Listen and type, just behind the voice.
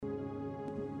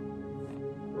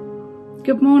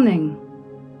Good morning.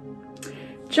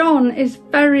 John is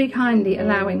very kindly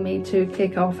allowing me to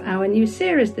kick off our new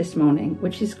series this morning,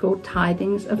 which is called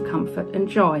Tidings of Comfort and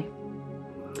Joy.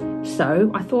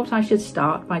 So I thought I should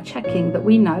start by checking that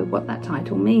we know what that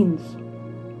title means.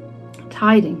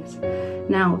 Tidings.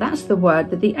 Now that's the word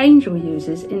that the angel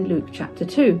uses in Luke chapter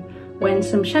 2. When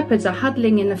some shepherds are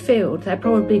huddling in a field, they're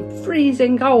probably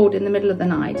freezing cold in the middle of the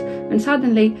night, and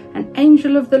suddenly an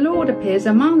angel of the Lord appears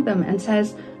among them and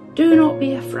says, "Do not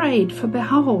be afraid, for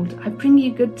behold, I bring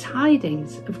you good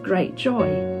tidings of great joy."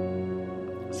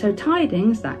 So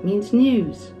tidings, that means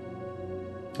news.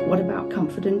 What about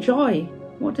comfort and joy?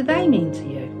 What do they mean to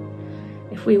you?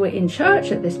 If we were in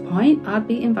church at this point, I'd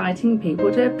be inviting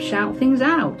people to shout things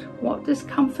out. What does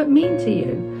comfort mean to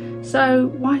you?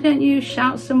 So why don't you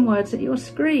shout some words at your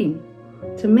screen?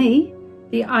 To me,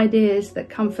 the ideas that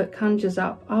comfort conjures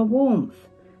up are warmth,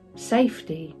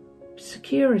 safety,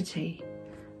 security,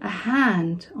 a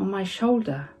hand on my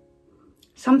shoulder,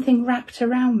 something wrapped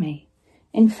around me.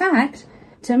 In fact,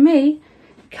 to me,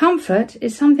 comfort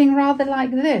is something rather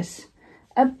like this,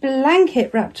 a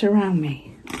blanket wrapped around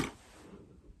me.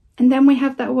 And then we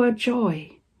have that word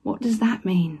joy. What does that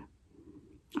mean?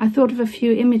 I thought of a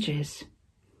few images.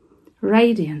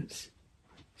 Radiance,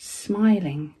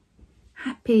 smiling,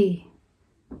 happy,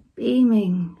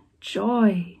 beaming,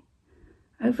 joy,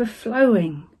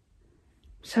 overflowing.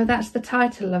 So that's the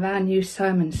title of our new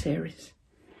sermon series.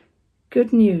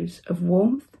 Good news of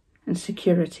warmth and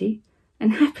security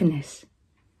and happiness,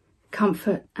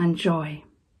 comfort and joy.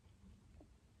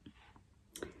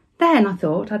 Then I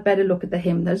thought I'd better look at the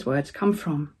hymn those words come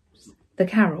from, the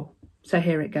carol. So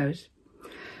here it goes.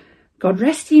 God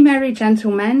rest ye merry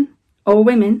gentlemen, or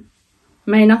women,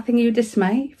 may nothing you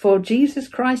dismay, for Jesus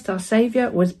Christ our Saviour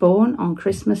was born on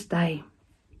Christmas Day.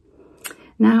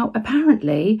 Now,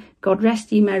 apparently, God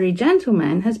rest ye merry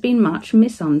gentlemen has been much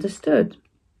misunderstood.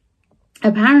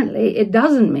 Apparently, it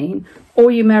doesn't mean,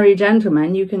 all you merry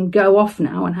gentlemen, you can go off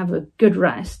now and have a good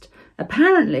rest.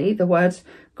 Apparently, the words,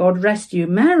 God rest you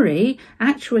merry,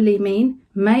 actually mean,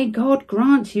 may God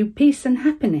grant you peace and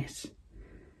happiness.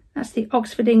 That's the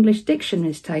Oxford English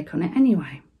Dictionary's take on it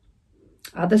anyway.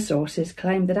 Other sources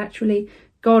claim that actually,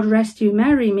 God rest you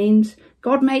merry means,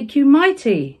 God make you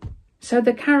mighty. So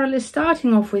the carol is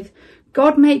starting off with,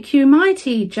 God make you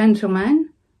mighty, gentlemen,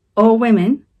 or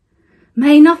women,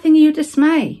 may nothing you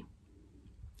dismay.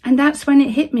 And that's when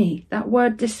it hit me, that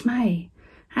word dismay.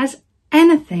 Has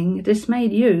anything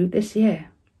dismayed you this year?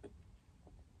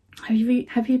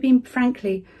 Have you been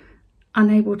frankly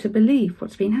unable to believe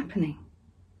what's been happening?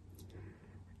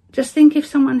 Just think if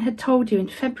someone had told you in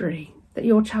February that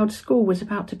your child's school was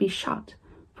about to be shut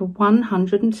for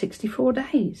 164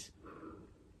 days.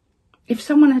 If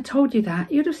someone had told you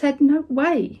that, you'd have said, no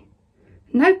way.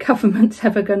 No government's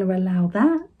ever going to allow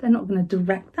that. They're not going to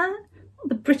direct that. Not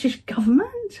the British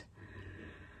government.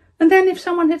 And then if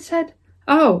someone had said,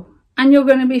 oh, and you're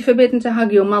going to be forbidden to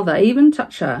hug your mother, even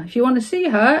touch her. If you want to see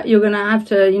her, you're going to have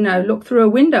to, look through a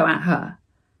window at her.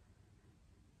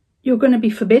 You're going to be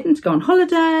forbidden to go on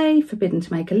holiday, forbidden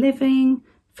to make a living,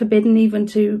 forbidden even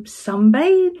to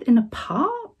sunbathe in a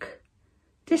park.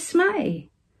 Dismay.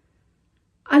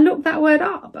 I looked that word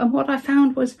up and what I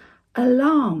found was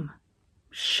alarm,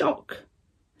 shock,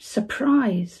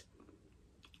 surprise,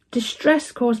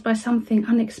 distress caused by something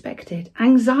unexpected,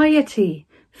 anxiety,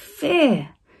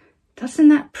 fear. Doesn't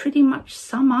that pretty much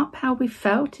sum up how we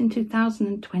felt in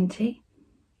 2020?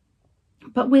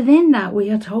 But within that we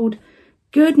are told,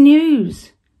 good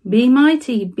news, be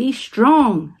mighty, be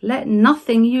strong, let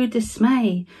nothing you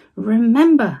dismay.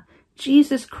 Remember,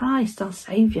 Jesus Christ our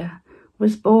Saviour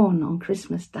was born on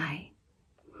Christmas Day.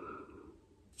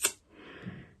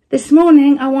 This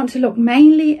morning I want to look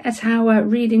mainly at our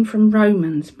reading from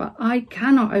Romans, but I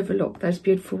cannot overlook those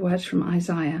beautiful words from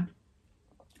Isaiah.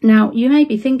 Now, you may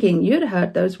be thinking you'd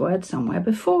heard those words somewhere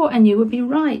before, and you would be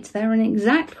right. They're an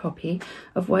exact copy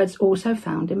of words also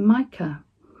found in Micah.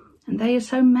 And they are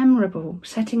so memorable,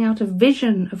 setting out a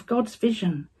vision of God's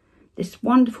vision, this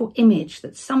wonderful image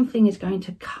that something is going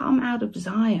to come out of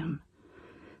Zion.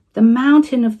 The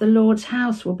mountain of the Lord's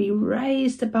house will be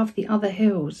raised above the other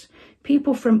hills.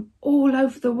 People from all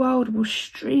over the world will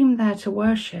stream there to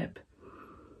worship.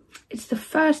 It's the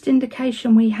first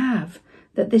indication we have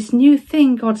that this new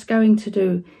thing God's going to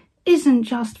do isn't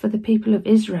just for the people of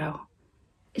Israel.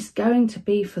 It's going to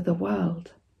be for the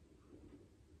world.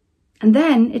 And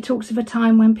then it talks of a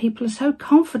time when people are so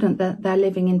confident that they're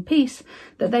living in peace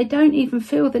that they don't even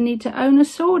feel the need to own a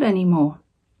sword anymore.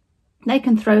 They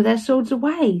can throw their swords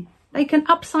away. They can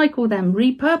upcycle them,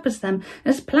 repurpose them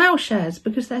as plowshares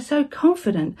because they're so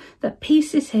confident that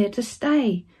peace is here to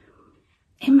stay.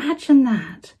 Imagine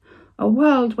that. A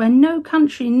world where no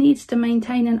country needs to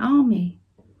maintain an army.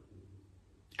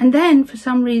 And then, for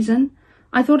some reason,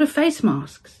 I thought of face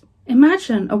masks.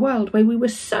 Imagine a world where we were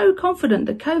so confident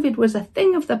that COVID was a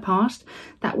thing of the past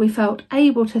that we felt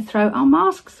able to throw our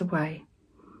masks away.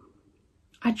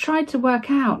 I tried to work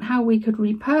out how we could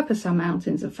repurpose our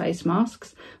mountains of face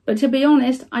masks, but to be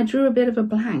honest, I drew a bit of a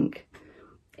blank.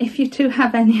 If you do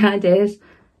have any ideas,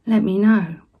 let me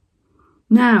know.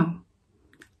 Now,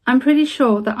 I'm pretty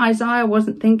sure that Isaiah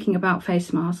wasn't thinking about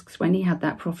face masks when he had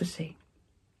that prophecy.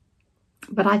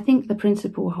 But I think the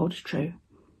principle holds true.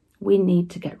 We need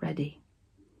to get ready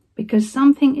because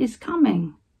something is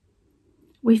coming.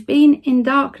 We've been in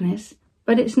darkness,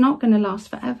 but it's not going to last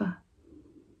forever.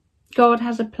 God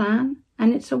has a plan,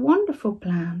 and it's a wonderful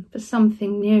plan for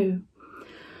something new,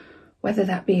 whether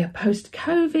that be a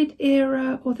post-COVID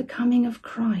era or the coming of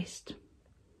Christ.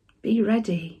 Be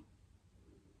ready.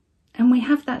 And we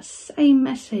have that same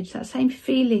message, that same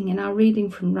feeling in our reading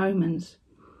from Romans.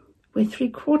 We're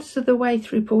 3/4 of the way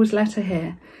through Paul's letter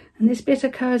here, and this bit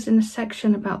occurs in a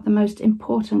section about the most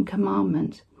important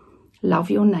commandment: love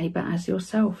your neighbour as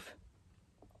yourself.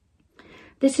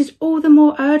 This is all the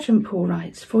more urgent, Paul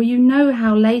writes, for you know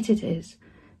how late it is.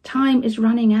 Time is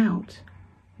running out.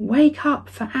 Wake up,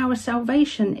 for our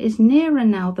salvation is nearer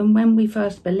now than when we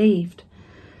first believed.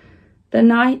 The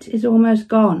night is almost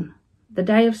gone. The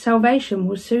day of salvation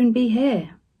will soon be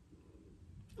here.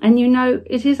 And you know,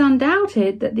 it is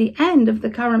undoubted that the end of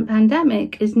the current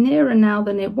pandemic is nearer now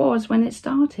than it was when it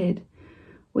started.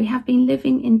 We have been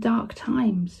living in dark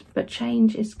times, but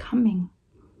change is coming.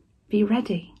 Be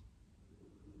ready.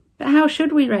 But how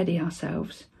should we ready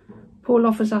ourselves? Paul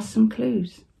offers us some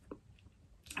clues.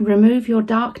 Remove your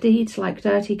dark deeds like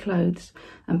dirty clothes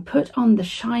and put on the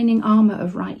shining armour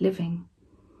of right living.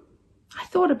 I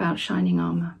thought about shining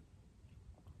armour.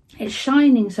 It's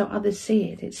shining so others see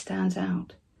it. It stands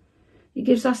out. It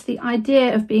gives us the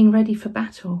idea of being ready for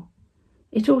battle.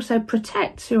 It also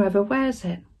protects whoever wears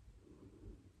it.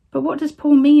 But what does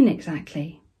Paul mean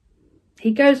exactly?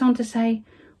 He goes on to say,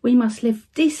 we must live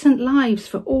decent lives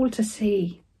for all to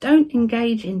see. Don't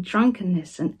engage in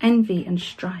drunkenness and envy and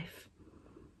strife.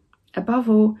 Above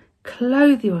all,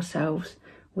 clothe yourselves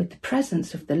with the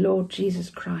presence of the Lord Jesus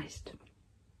Christ.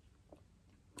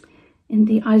 In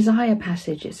the Isaiah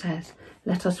passage it says,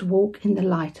 let us walk in the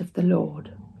light of the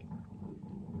Lord.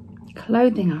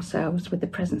 Clothing ourselves with the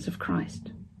presence of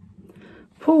Christ.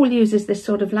 Paul uses this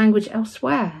sort of language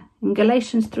elsewhere. In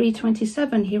Galatians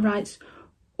 3:27 he writes,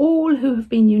 all who have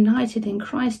been united in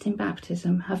Christ in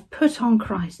baptism have put on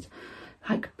Christ,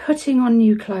 like putting on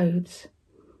new clothes.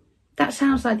 That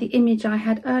sounds like the image I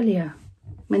had earlier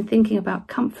when thinking about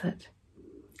comfort.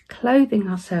 Clothing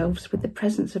ourselves with the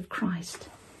presence of Christ.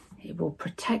 It will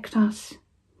protect us,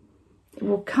 it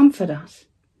will comfort us,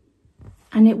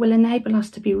 and it will enable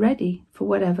us to be ready for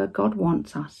whatever God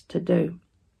wants us to do.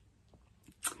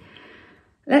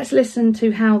 Let's listen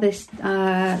to how this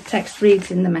text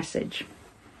reads in the Message.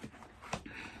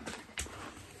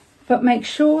 But make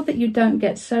sure that you don't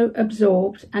get so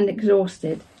absorbed and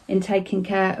exhausted in taking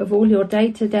care of all your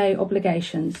day-to-day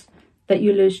obligations that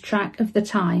you lose track of the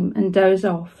time and doze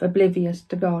off, oblivious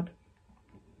to God.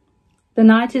 The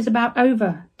night is about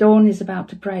over, dawn is about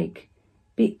to break.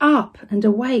 Be up and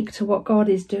awake to what God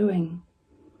is doing.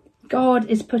 God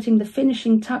is putting the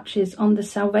finishing touches on the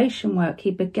salvation work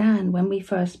he began when we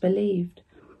first believed.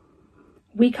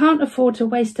 We can't afford to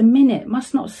waste a minute,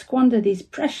 must not squander these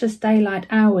precious daylight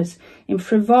hours in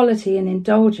frivolity and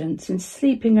indulgence, in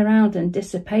sleeping around and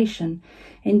dissipation,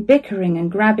 in bickering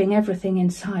and grabbing everything in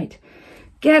sight.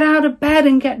 Get out of bed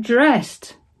and get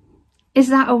dressed. Is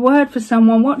that a word for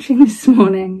someone watching this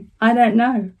morning? I don't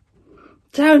know.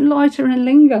 Don't loiter and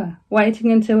linger,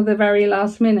 waiting until the very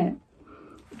last minute.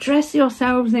 Dress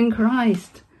yourselves in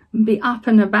Christ and be up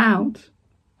and about.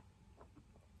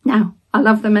 Now, I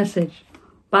love the Message,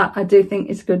 but I do think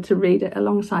it's good to read it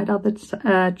alongside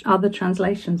other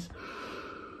translations.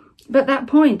 But that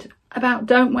point about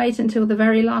don't wait until the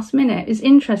very last minute is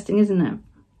interesting, isn't it?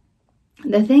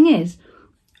 The thing is,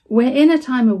 we're in a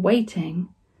time of waiting,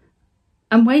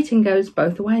 and waiting goes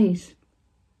both ways.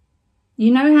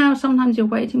 You know how sometimes you're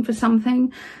waiting for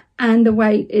something and the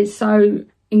wait is so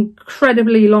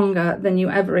incredibly longer than you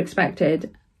ever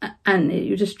expected and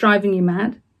you're just driving you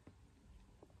mad?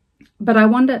 But I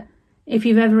wonder if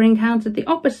you've ever encountered the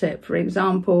opposite. For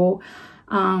example,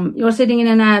 you're sitting in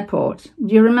an airport.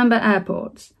 Do you remember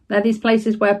airports? They're these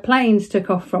places where planes took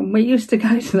off from. We used to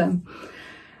go to them.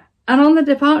 And on the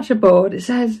departure board, it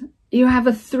says you have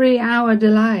a 3-hour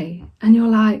delay. And you're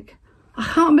like, I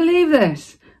can't believe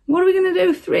this. What are we going to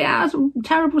do? 3 hours,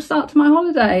 terrible start to my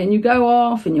holiday. And you go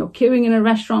off and you're queuing in a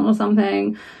restaurant or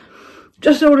something,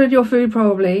 just ordered your food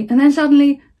probably, and then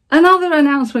suddenly another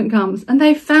announcement comes and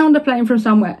they found a plane from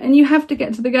somewhere and you have to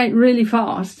get to the gate really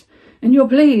fast and you're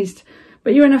pleased,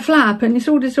 but you're in a flap and it's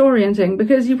all disorienting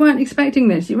because you weren't expecting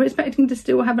this. You were expecting to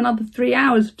still have another 3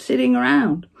 hours sitting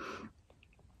around.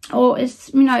 Or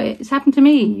it's happened to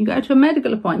me. You go to a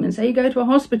medical appointment, say you go to a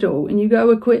hospital and you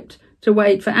go equipped to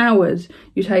wait for hours.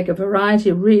 You take a variety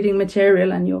of reading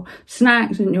material and your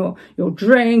snacks and your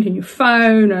drink and your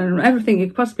phone and everything you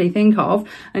could possibly think of,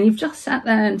 and you've just sat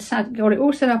there and got it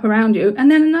all set up around you, and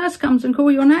then a nurse comes and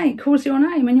calls your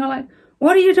name, and you're like,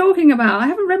 what are you talking about? I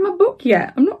haven't read my book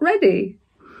yet. I'm not ready.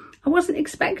 I wasn't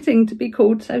expecting to be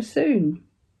called so soon.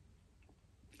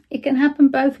 It can happen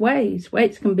both ways.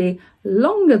 Waits can be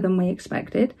longer than we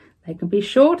expected. They can be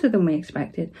shorter than we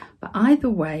expected. But either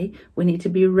way, we need to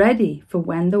be ready for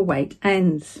when the wait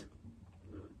ends.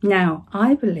 Now,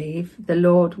 I believe the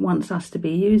Lord wants us to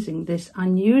be using this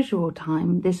unusual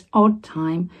time, this odd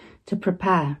time, to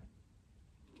prepare.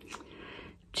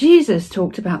 Jesus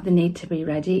talked about the need to be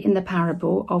ready in the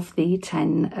parable of the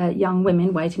 10 young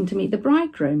women waiting to meet the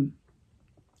bridegroom.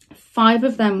 5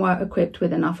 of them were equipped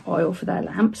with enough oil for their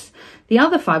lamps. The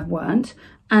other 5 weren't,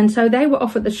 and so they were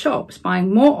off at the shops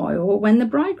buying more oil when the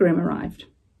bridegroom arrived.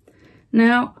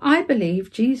 Now, I believe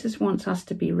Jesus wants us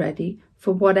to be ready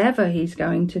for whatever he's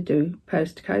going to do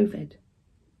post-COVID.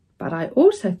 But I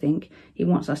also think he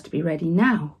wants us to be ready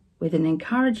now with an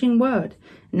encouraging word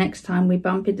next time we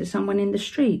bump into someone in the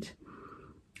street.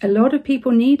 A lot of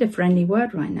people need a friendly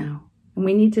word right now, and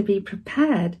we need to be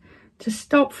prepared to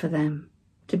stop for them,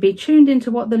 to be tuned into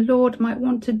what the Lord might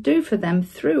want to do for them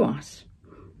through us.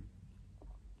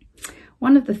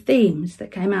 One of the themes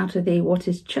that came out of the What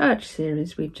is Church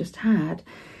series we've just had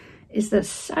is that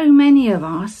so many of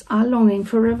us are longing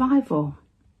for revival.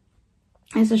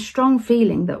 There's a strong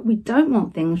feeling that we don't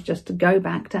want things just to go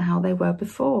back to how they were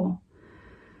before.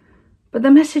 But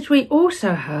the message we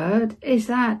also heard is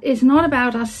that it's not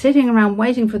about us sitting around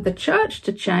waiting for the church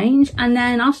to change and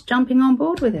then us jumping on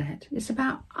board with it. It's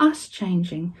about us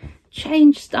changing.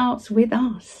 Change starts with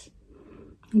us.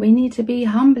 We need to be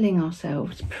humbling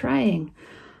ourselves, praying,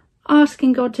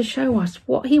 asking God to show us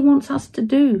what he wants us to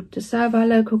do to serve our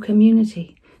local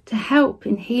community, to help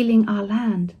in healing our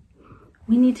land.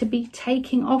 We need to be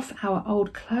taking off our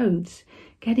old clothes,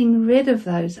 getting rid of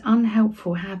those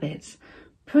unhelpful habits,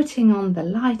 putting on the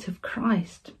light of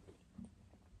Christ.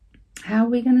 How are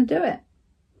we going to do it?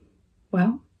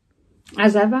 Well,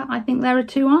 as ever, I think there are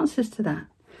 2 answers to that.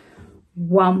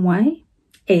 One way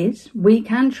is we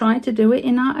can try to do it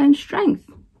in our own strength.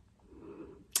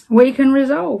 We can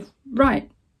resolve, right,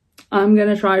 I'm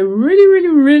going to try really, really,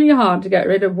 really hard to get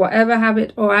rid of whatever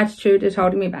habit or attitude is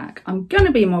holding me back. I'm going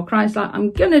to be more Christ-like.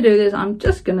 I'm going to do this. I'm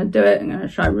just going to do it. I'm going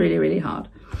to try really, really hard.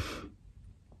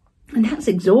 And that's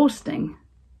exhausting.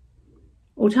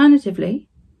 Alternatively,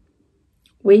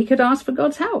 we could ask for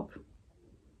God's help.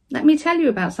 Let me tell you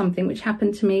about something which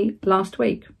happened to me last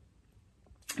week.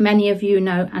 Many of you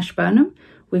know Ashburnham.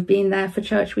 We've been there for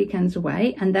church weekends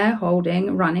away, and they're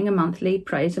running a monthly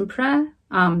praise and prayer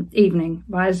evening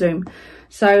via Zoom.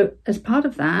 So as part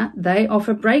of that, they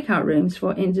offer breakout rooms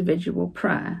for individual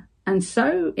prayer. And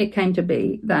so it came to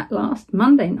be that last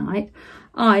Monday night,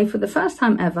 I, for the first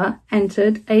time ever,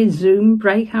 entered a Zoom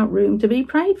breakout room to be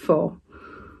prayed for.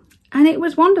 And it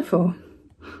was wonderful.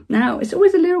 Now, it's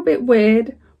always a little bit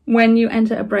weird when you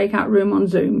enter a breakout room on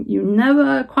Zoom. You're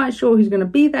never quite sure who's going to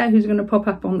be there, who's going to pop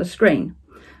up on the screen.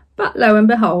 But lo and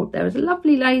behold, there was a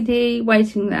lovely lady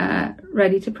waiting there,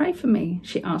 ready to pray for me.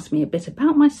 She asked me a bit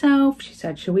about myself. She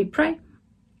said, shall we pray?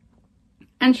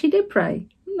 And she did pray.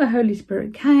 The Holy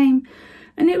Spirit came,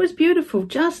 and it was beautiful,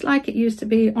 just like it used to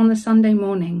be on a Sunday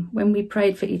morning when we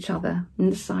prayed for each other in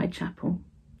the side chapel.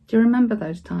 Do you remember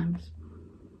those times?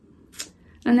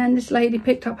 And then this lady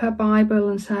picked up her Bible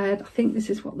and said, I think this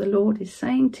is what the Lord is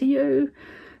saying to you.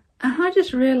 And I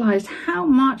just realised how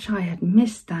much I had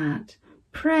missed that.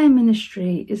 Prayer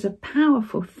ministry is a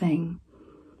powerful thing,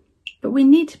 but we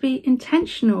need to be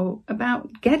intentional about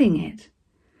getting it.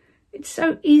 It's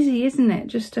so easy, isn't it,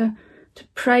 just to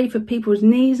pray for people's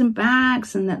knees and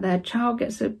backs and that their child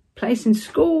gets a place in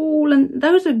school, and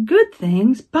those are good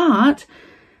things, but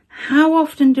how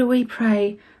often do we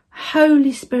pray,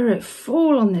 Holy Spirit,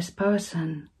 fall on this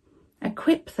person,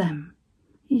 equip them,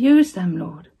 use them,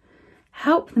 Lord,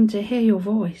 help them to hear your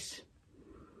voice.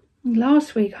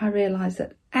 Last week I realised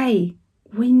that A,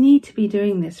 we need to be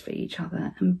doing this for each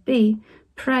other, and B,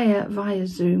 prayer via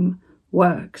Zoom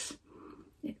works.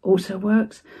 It also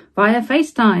works via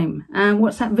FaceTime and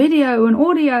WhatsApp video and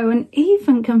audio and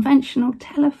even conventional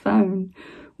telephone.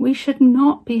 We should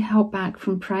not be held back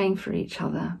from praying for each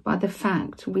other by the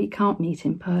fact we can't meet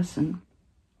in person.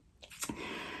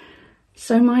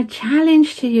 So my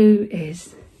challenge to you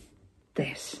is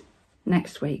this: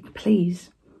 next week,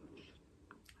 please,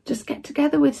 just get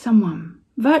together with someone,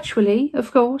 virtually,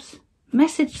 of course.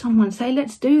 Message someone, say,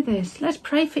 let's do this. Let's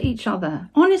pray for each other.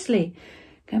 Honestly,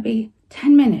 it can be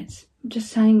 10 minutes. I'm just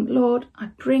saying, Lord, I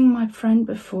bring my friend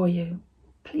before you.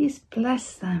 Please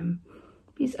bless them.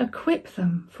 Please equip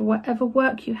them for whatever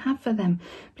work you have for them.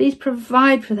 Please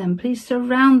provide for them. Please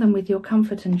surround them with your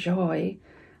comfort and joy.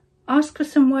 Ask for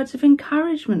some words of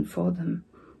encouragement for them.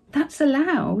 That's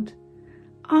allowed.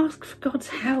 Ask for God's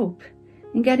help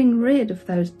in getting rid of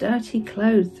those dirty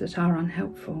clothes that are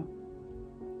unhelpful.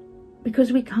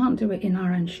 Because we can't do it in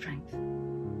our own strength.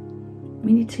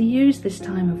 We need to use this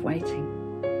time of waiting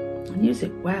and use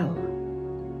it well.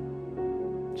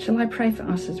 Shall I pray for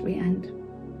us as we end?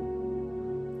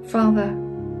 Father,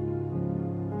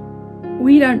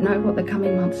 we don't know what the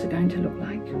coming months are going to look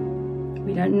like.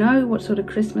 We don't know what sort of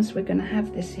Christmas we're going to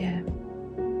have this year.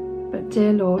 But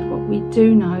dear Lord, what we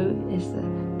do know is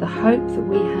the hope that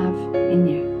we have in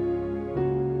you.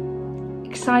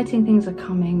 Exciting things are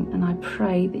coming, and I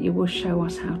pray that you will show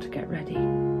us how to get ready.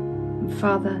 And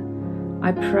Father,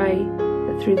 I pray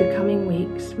that through the coming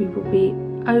weeks we will be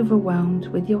overwhelmed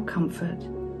with your comfort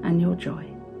and your joy.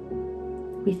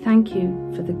 We thank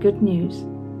you for the good news,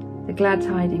 the glad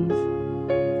tidings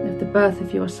of the birth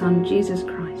of your Son, Jesus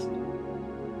Christ.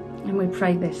 And we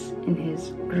pray this in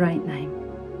his great name.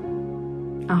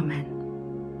 Amen.